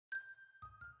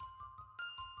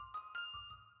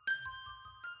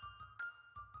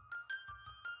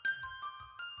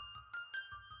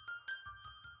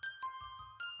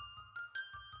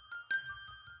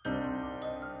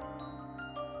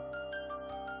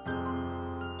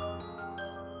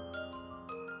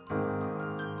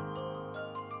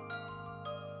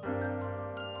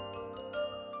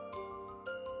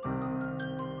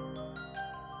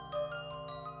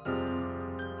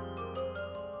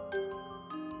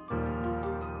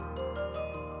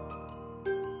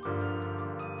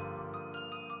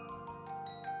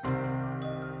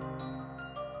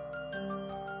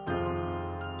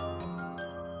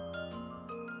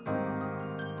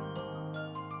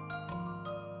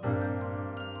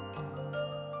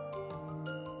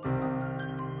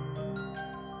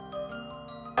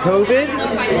COVID,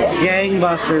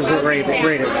 gangbusters were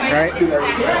rated, right?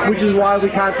 Which is why we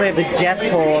constantly have the death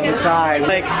toll on the side.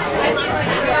 Like,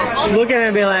 look at it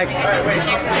and be like,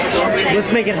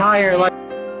 let's make it higher. Like,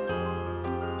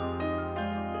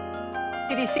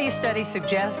 CDC study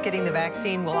suggests getting the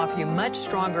vaccine will offer you much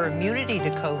stronger immunity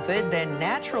to COVID than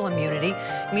natural immunity,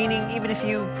 meaning even if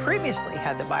you previously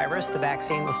had the virus, the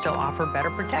vaccine will still offer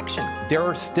better protection. There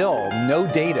are still no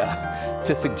data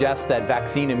to suggest that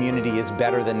vaccine immunity is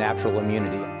better than natural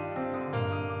immunity.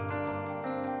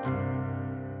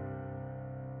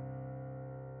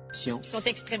 Qui sont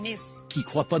extrémistes, qui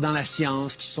croient pas dans la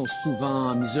science, qui sont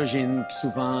souvent misogynes,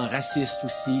 souvent racistes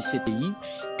aussi, ces pays.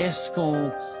 Est-ce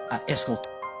qu'on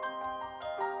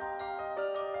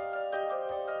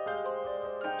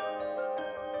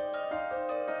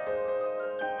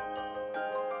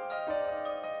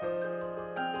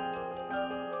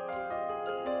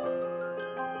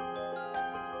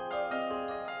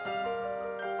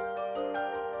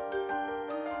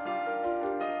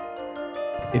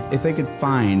If they could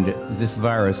find this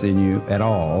virus in you at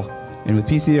all, and with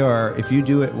PCR, if you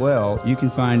do it well, you can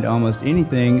find almost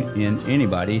anything in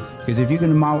anybody, because if you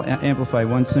can amplify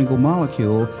one single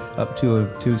molecule up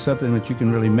to something that you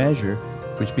can really measure,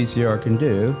 which PCR can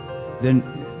do, then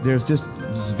there's just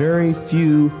very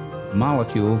few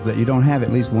molecules that you don't have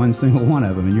at least one single one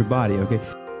of them in your body, okay?